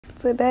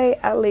Today,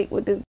 I linked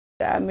with this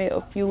guy I met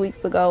a few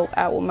weeks ago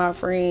out with my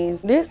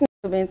friends. This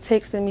nigga been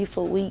texting me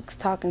for weeks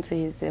talking to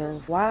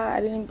himself. Why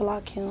I didn't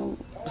block him?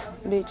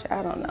 Bitch,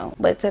 I don't know.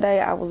 But today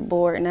I was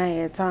bored and I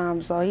had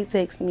time, so he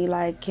texted me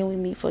like, can we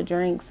meet for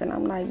drinks? And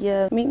I'm like,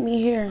 yeah, meet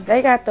me here.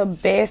 They got the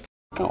best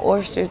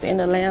oysters in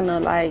Atlanta,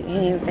 like,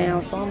 hands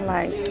down. So I'm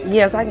like,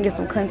 yes, I can get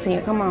some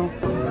content. Come on.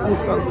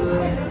 It's so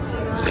good.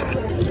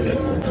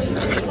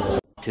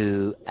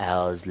 2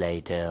 hours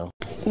later.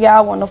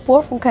 Y'all, when the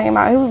fourth one came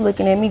out, he was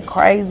looking at me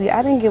crazy.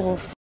 I didn't give a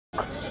fuck.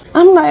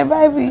 I'm like,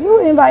 baby,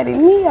 you invited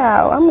me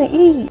out. I'm gonna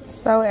eat.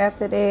 So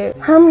after that,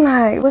 I'm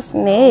like, what's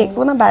next?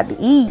 What I'm about to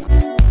eat?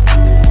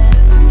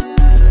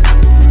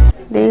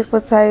 These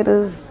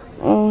potatoes,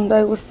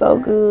 they were so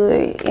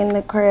good. And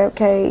the crab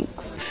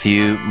cakes.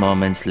 Few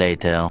moments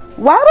later.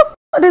 Why the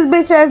fuck this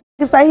bitch ass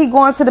nigga say he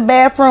going to the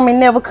bathroom and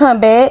never come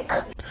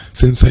back?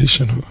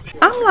 Sensational.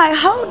 I'm like,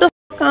 hold the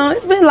fuck on.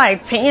 It's been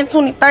like 10,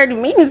 20, 30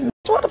 minutes.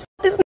 What the fuck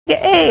this nigga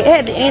ate?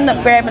 Had to end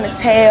up grabbing a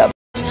tab.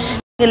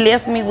 He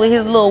left me with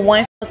his little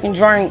one fucking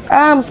drink.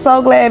 I'm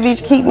so glad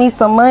bitch keep me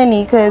some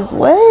money, cause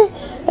what?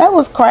 That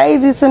was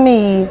crazy to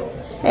me.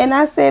 And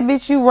I said,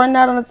 bitch, you run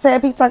out on the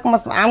tab. He talking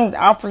about, I'm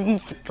offering you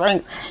to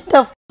drink.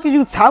 The fuck are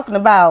you talking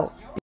about,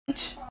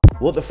 bitch?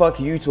 What the fuck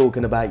are you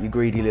talking about, you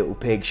greedy little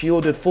pig? She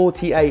ordered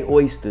 48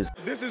 oysters.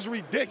 This is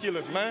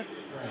ridiculous, man.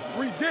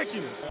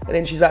 Ridiculous. And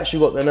then she's actually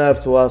got the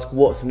nerve to ask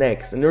what's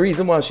next. And the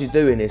reason why she's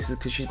doing this is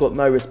because she's got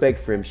no respect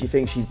for him. She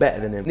thinks she's better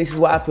than him. And this is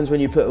what happens when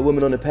you put a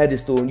woman on a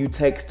pedestal and you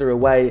text her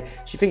away.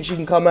 She thinks she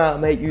can come out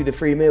and make you the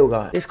free meal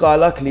guy. This guy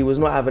luckily was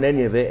not having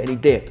any of it and he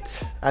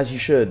dipped, as you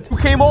should. You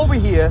came over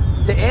here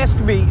to ask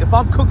me if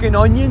I'm cooking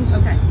onions?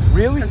 Okay.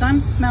 Really? Because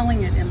I'm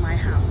smelling it in my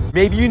house.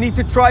 Maybe you need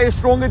to try a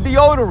stronger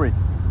deodorant.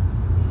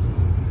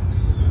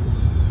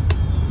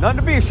 Nothing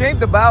to be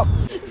ashamed about.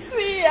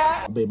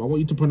 Babe, I want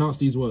you to pronounce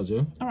these words,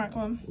 yeah? Alright,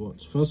 go on.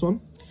 What? First one?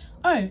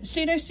 Oh,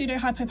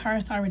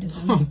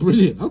 pseudo-hypoparathyroidism. Oh,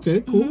 brilliant.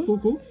 Okay,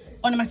 cool.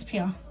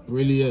 Onomatopoeia.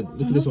 Brilliant.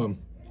 Look at this one.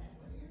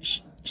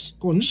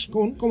 Go on.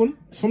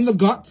 From the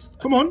gut.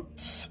 Come on.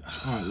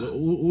 Alright,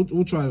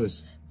 we'll try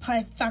this.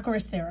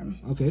 Pythagoras theorem.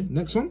 Okay,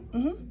 next one.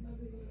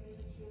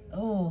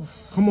 Oh.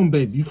 Come on,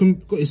 babe. You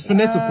can. It's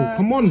phonetical.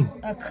 Come on.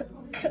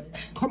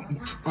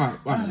 Come.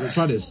 Alright, we'll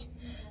try this.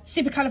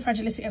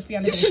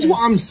 Supercalifragilisticexpialidocious. This is what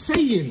I'm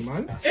saying,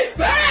 man. It's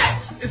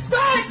facts! It's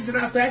facts! It's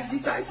not facts.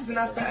 These facts are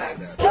not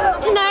facts.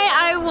 Tonight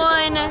I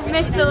won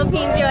Miss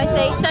Philippines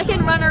USA,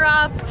 second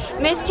runner-up,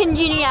 Miss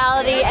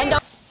Congeniality, and...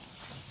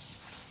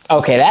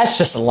 Okay, that's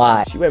just a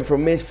lie. She went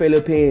from Miss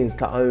Philippines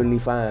to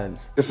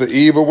OnlyFans. It's an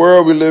evil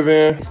world we live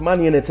in. It's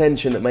money and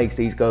attention that makes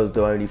these girls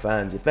do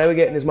OnlyFans. If they were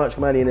getting as much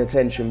money and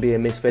attention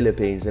being Miss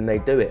Philippines, then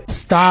they'd do it.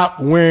 Stop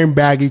wearing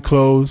baggy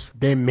clothes.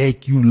 They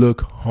make you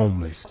look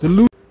homeless.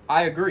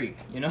 I agree.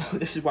 You know,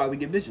 this is why we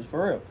get bitches,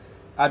 for real.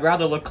 I'd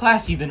rather look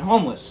classy than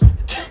homeless.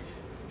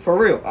 For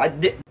real.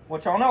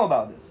 What y'all know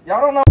about this?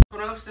 Y'all don't know.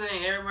 What I'm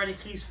saying, everybody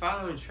keeps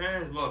following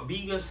trends, but be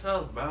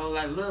yourself, bro.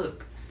 Like,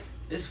 look,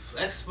 it's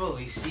flexible,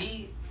 you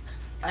see?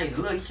 Like,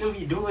 look, you can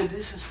be doing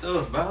this and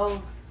stuff,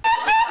 bro.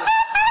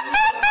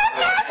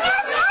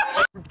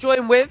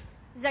 Join with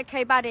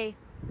ZK Buddy.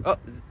 Oh,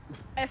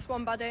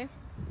 S1 Buddy.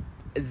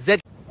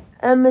 Z.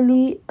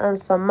 Emily and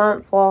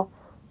Samantha,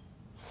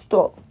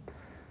 stop.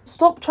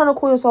 Stop trying to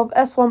call yourself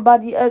S1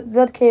 baddie,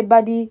 ZK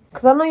baddie.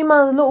 Because I know you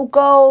man the little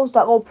girls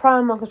that go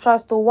Primark and try to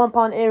steal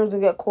 £1 earrings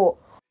and get caught.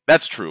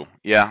 That's true.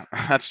 Yeah,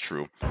 that's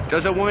true.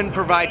 Does a woman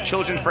provide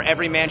children for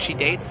every man she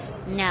dates?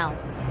 No.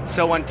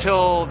 So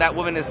until that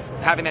woman is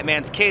having that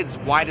man's kids,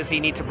 why does he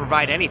need to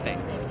provide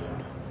anything?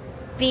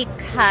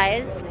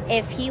 Because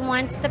if he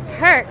wants the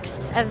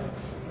perks of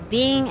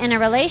being in a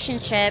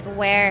relationship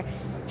where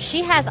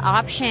she has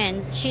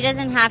options, she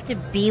doesn't have to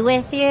be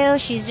with you,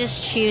 she's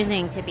just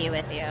choosing to be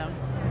with you.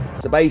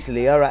 So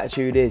basically, her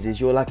attitude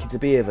is you're lucky to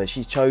be with her.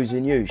 She's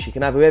chosen you. She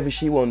can have whoever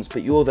she wants,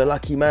 but you're the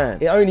lucky man.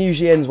 It only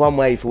usually ends one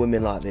way for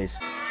women like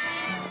this.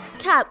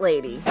 Cat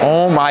lady.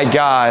 Oh my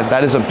god,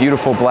 that is a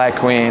beautiful black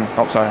queen.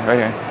 Oh, sorry, right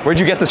here. Where'd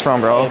you get this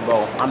from, bro? Hey,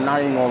 bro, I'm not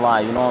even gonna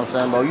lie, you know what I'm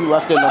saying, bro? You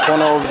left it in the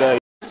corner over there.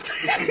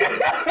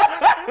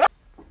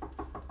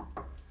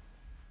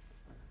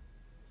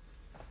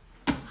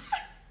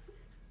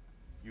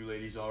 You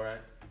ladies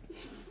alright?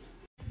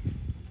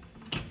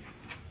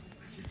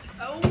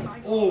 Oh my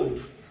god. Oh!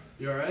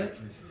 You alright?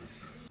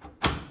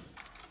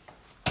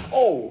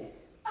 Oh!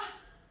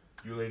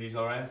 You ladies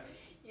alright?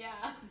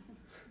 Yeah.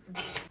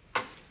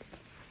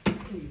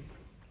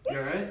 You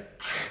alright?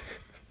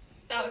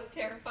 That was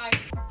terrifying.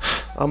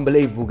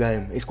 Unbelievable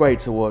game. It's great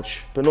to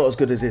watch, but not as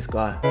good as this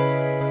guy.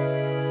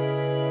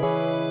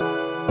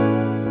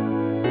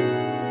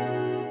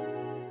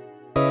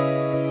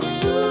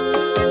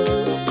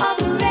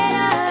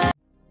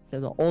 So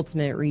the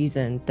ultimate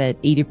reason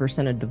that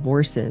 80% of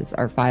divorces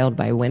are filed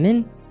by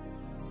women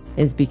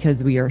is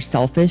because we are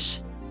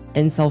selfish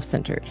and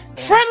self-centered.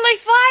 Friendly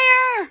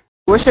fire!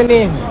 What's your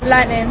name?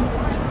 Lightning.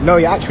 No,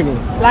 your actual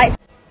name. Light.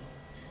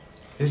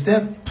 Is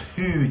there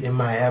poo in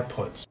my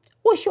AirPods?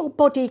 What's your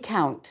body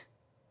count?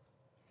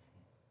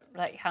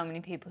 Like, how many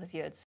people have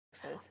you had sex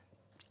with?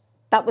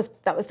 That was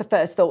the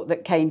first thought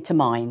that came to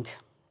mind.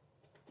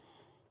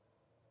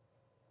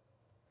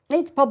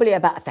 It's probably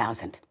about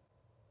 1,000.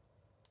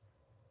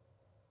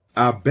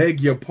 I beg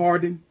your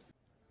pardon?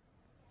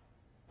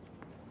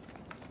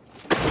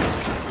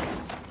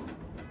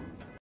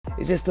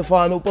 Is this the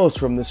final boss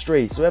from the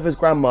streets? Whoever's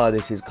grandma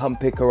this is, come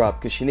pick her up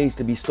because she needs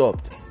to be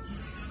stopped.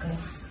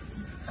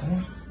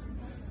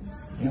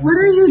 What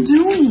are you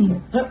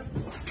doing?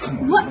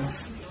 What?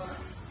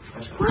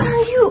 What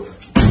are you?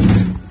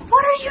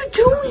 What are you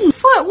doing?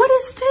 What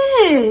is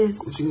this?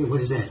 What you mean?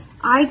 What is that?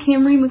 I,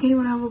 Camry McKinney,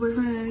 when I have a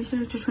boyfriend and I should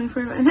have to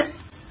 24.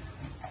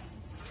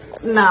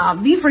 Nah,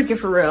 be freaking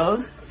for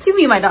real. Give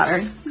me my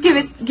daughter.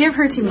 Give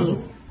her to me.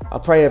 I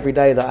pray every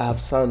day that I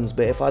have sons,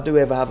 but if I do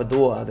ever have a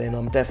daughter, then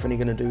I'm definitely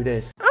going to do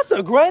this. That's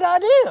a great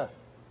idea.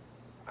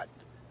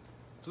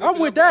 I'm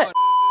with that.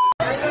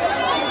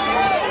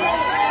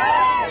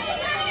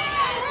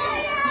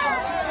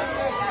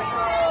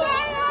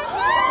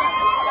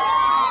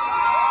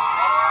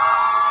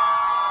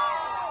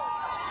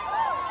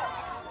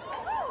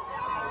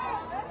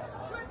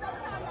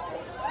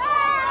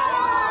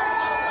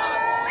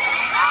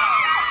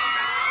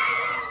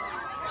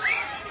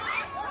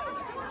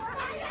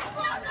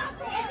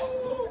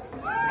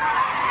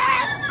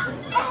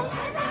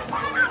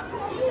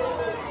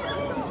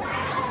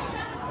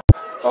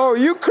 Oh,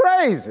 you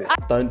crazy?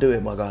 Don't do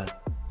it, my guy.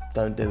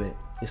 Don't do it.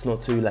 It's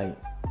not too late.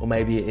 Or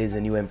maybe it is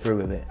and you went through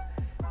with it.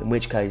 In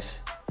which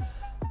case,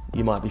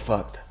 you might be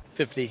fucked.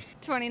 50.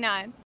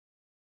 29.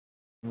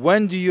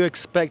 When do you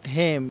expect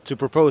him to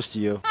propose to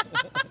you?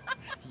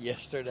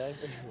 Yesterday.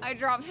 I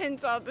drop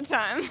hints all the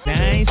time. I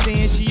ain't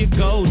saying she a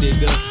gold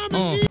digger.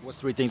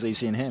 What's 3 things that you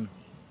see in him?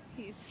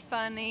 He's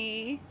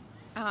funny.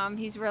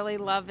 He's really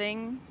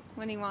loving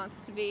when he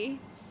wants to be.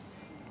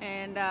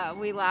 And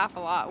we laugh a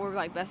lot. We're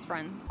like best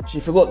friends.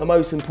 She forgot the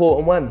most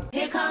important one.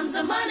 Here comes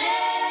the money.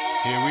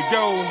 Here we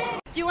go.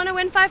 Do you want to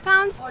win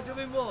 £5? Oh, do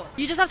me more.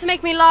 You just have to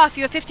make me laugh.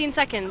 You have 15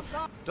 seconds.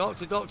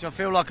 Doctor, I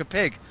feel like a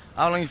pig.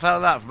 How long you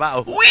felt that for?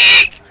 About a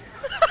week?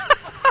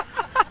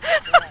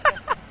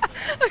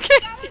 Okay,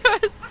 it's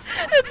yours.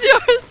 It's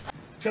yours.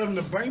 Tell them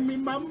to bring me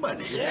my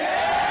money.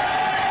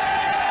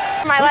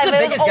 My life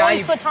it was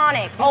always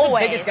platonic. Who's the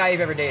biggest guy you've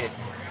ever dated?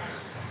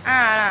 I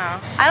don't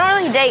know. I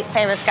don't really date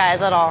famous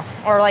guys at all,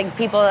 or like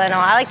people that I know.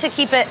 I like to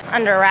keep it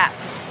under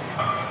wraps,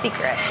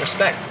 secret.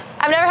 Respect.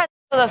 I've never had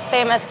with a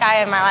famous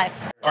guy in my life.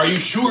 Are you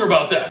sure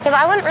about that? Because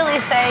I wouldn't really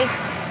say,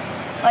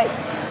 like,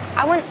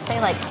 I wouldn't say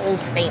like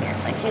Cole's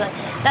famous. Like,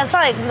 that's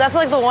like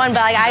the one,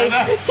 but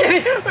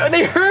like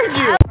They heard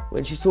you.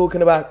 When she's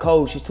talking about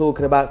Cole, she's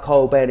talking about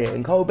Cole Bennett.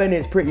 And Cole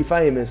Bennett's pretty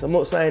famous. I'm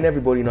not saying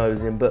everybody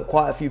knows him, but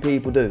quite a few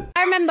people do.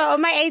 I remember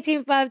on my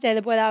 18th birthday,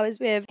 the boy that I was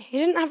with, he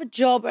didn't have a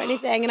job or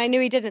anything, and I knew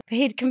he didn't. But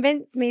he'd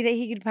convinced me that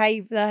he could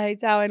pay for the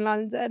hotel in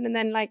London. And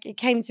then, like, it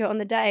came to it on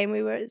the day, and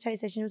we were at the train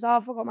station. He was, oh,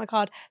 I forgot my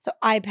card. So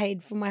I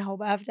paid for my whole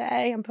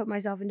birthday and put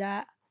myself in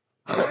debt.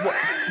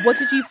 What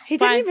did you He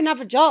didn't even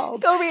have a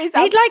job. He'd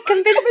like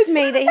convinced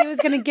me that he was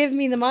going to give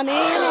me the money, and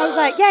I was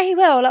like, yeah, he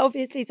will, like,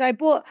 obviously. So I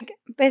bought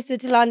Bicester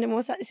to London,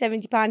 was like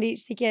 £70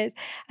 each tickets,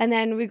 and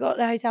then we got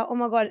the hotel. Oh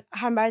my god,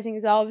 how embarrassing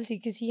as well, obviously,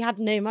 because he had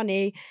no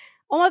money.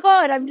 Oh my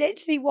god, I'm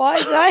literally, why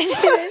did I do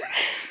this?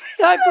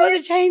 So I bought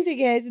the train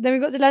tickets, and then we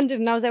got to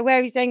London, and I was like, where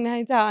are we staying in the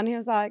hotel? And he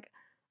was like,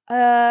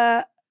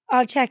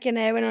 I'll check in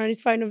there. Went on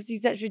his phone, obviously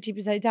searched for the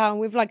cheapest hotel, and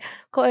we've like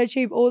got a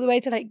tube all the way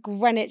to like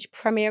Greenwich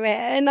Premier Inn,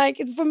 and like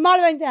from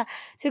Marylebone there.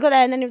 So we got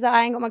there, and then he was like,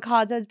 I ain't got my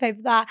card, so I had to pay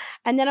for that.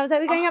 And then I was like,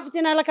 we're going out for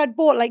dinner. Like I'd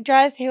bought like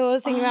dress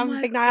heels, thinking around for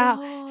a big night out.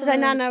 I was like,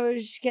 no, we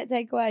should get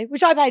takeaway,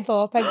 which I paid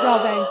for. Paid for the whole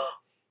thing.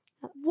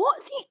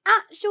 What the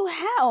actual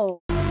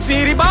hell?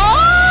 City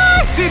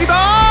boy! City boy!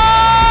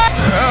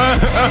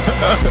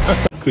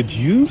 Could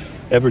you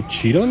ever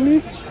cheat on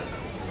me?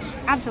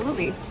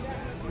 Absolutely.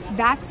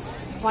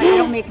 That's why I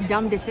don't make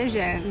dumb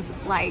decisions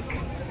like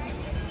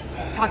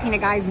talking to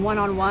guys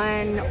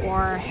one-on-one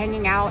or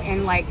hanging out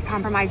in like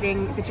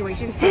compromising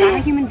situations, because I'm a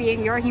human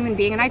being, you're a human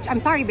being, and I'm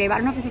sorry, babe, I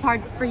don't know if this is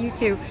hard for you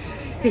to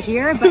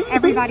hear, but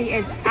everybody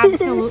is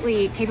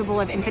absolutely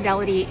capable of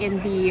infidelity in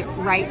the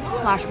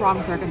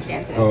right/wrong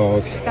circumstances. Oh,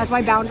 okay. That's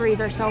why boundaries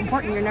are so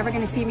important. You're never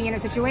going to see me in a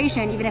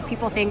situation, even if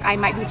people think I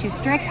might be too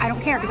strict, I don't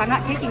care, because I'm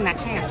not taking that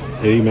chance.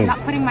 Amen. I'm not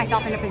putting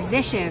myself in a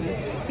position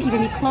to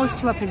even be close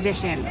to a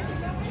position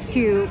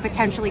to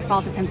potentially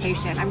fall to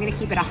temptation. I'm going to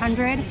keep it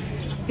 100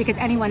 because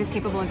anyone is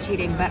capable of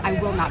cheating, but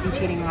I will not be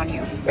cheating on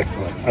you.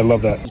 Excellent. I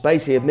love that. She's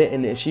basically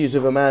admitting that if she was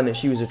with a man that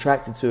she was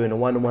attracted to in a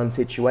one-on-one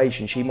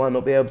situation, she might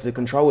not be able to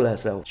control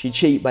herself. She'd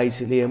cheat,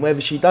 basically, and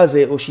whether she does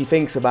it or she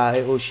thinks about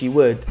it or she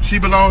would. She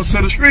belongs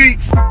to the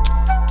streets.